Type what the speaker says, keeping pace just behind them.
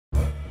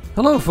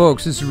Hello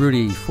folks, this is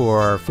Rudy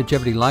for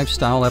Fitjevity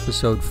Lifestyle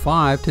episode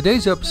 5.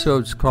 Today's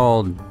episode's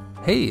called,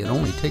 Hey, it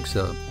only takes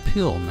a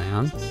pill,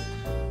 man.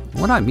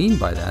 What I mean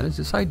by that is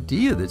this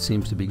idea that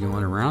seems to be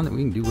going around that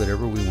we can do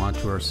whatever we want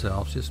to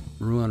ourselves, just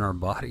ruin our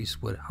bodies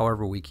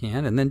however we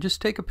can, and then just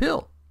take a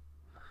pill.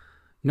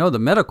 You know, the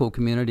medical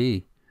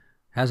community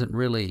hasn't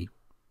really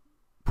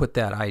put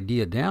that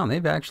idea down.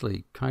 They've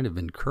actually kind of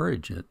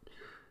encouraged it.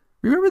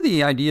 Remember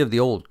the idea of the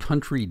old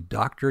country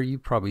doctor?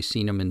 You've probably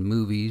seen him in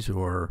movies,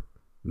 or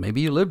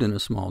maybe you lived in a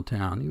small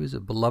town. He was a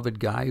beloved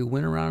guy who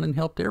went around and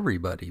helped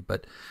everybody.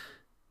 But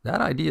that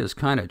idea has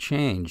kind of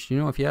changed. You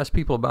know, if you ask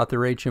people about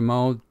their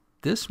HMO,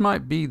 this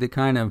might be the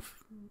kind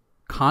of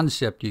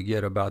concept you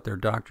get about their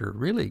doctor.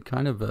 Really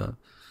kind of a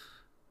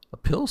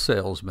pill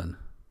salesman.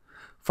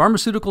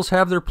 Pharmaceuticals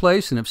have their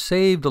place and have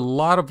saved a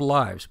lot of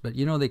lives. But,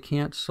 you know, they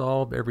can't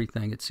solve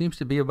everything. It seems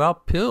to be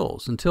about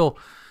pills until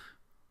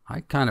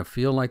I kind of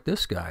feel like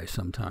this guy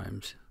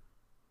sometimes.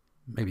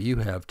 Maybe you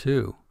have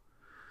too.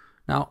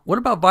 Now, what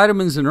about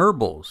vitamins and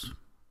herbals?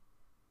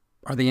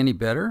 Are they any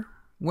better?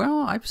 Well,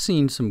 I've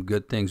seen some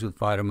good things with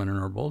vitamin and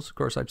herbals. Of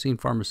course, I've seen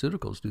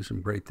pharmaceuticals do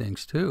some great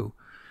things too.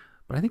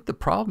 But I think the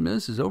problem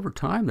is over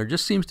time, there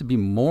just seems to be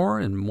more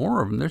and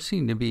more of them. There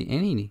seem to be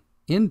any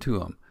into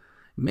them.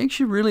 It makes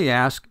you really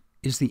ask,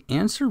 is the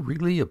answer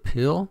really a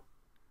pill?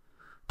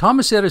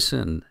 Thomas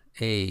Edison,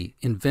 a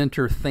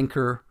inventor,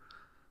 thinker,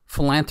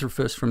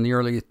 philanthropist from the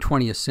early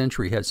 20th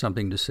century, had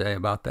something to say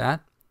about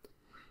that.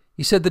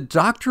 He said, the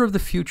doctor of the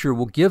future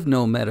will give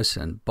no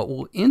medicine, but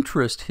will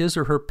interest his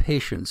or her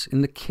patients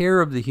in the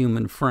care of the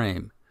human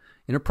frame,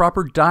 in a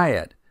proper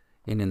diet,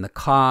 and in the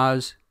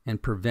cause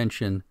and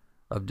prevention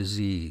of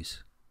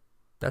disease.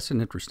 That's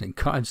an interesting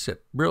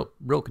concept,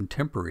 real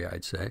contemporary,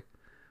 I'd say.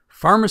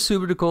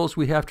 Pharmaceuticals,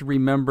 we have to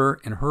remember,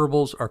 and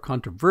herbals are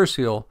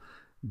controversial.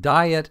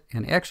 Diet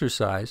and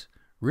exercise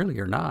really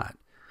are not.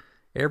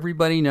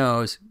 Everybody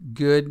knows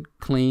good,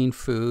 clean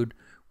food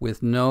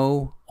with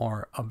no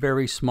or a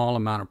very small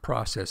amount of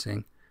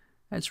processing.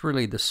 That's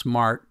really the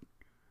smart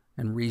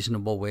and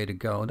reasonable way to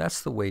go.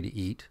 That's the way to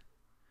eat.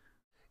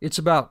 It's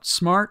about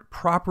smart,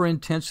 proper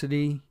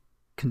intensity,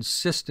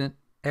 consistent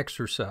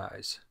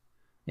exercise.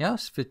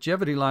 Yes,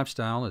 Fitjevity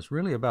Lifestyle is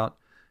really about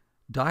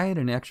diet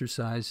and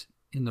exercise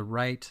in the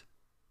right,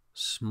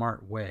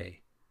 smart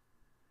way.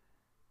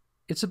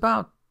 It's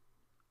about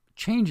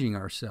changing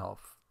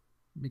ourselves,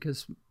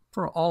 because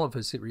for all of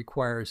us, it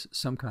requires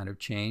some kind of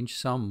change,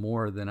 some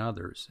more than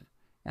others.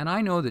 And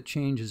I know that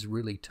change is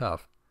really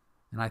tough.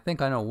 And I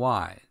think I know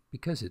why.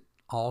 Because it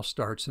all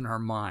starts in our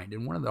mind.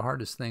 And one of the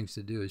hardest things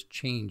to do is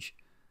change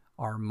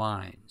our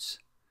minds.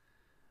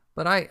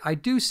 But I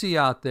do see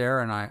out there,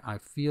 and I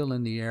feel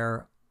in the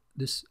air,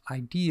 this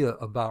idea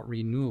about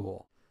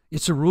renewal.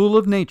 It's a rule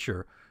of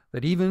nature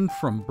that even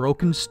from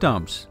broken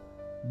stumps,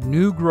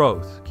 new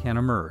growth can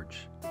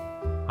emerge.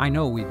 I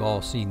know we've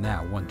all seen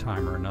that one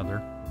time or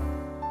another.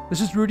 This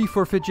is Rudy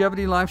for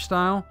Fitjevity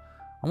Lifestyle.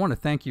 I want to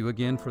thank you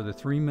again for the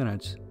 3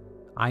 minutes.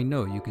 I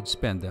know you could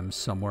spend them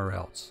somewhere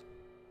else.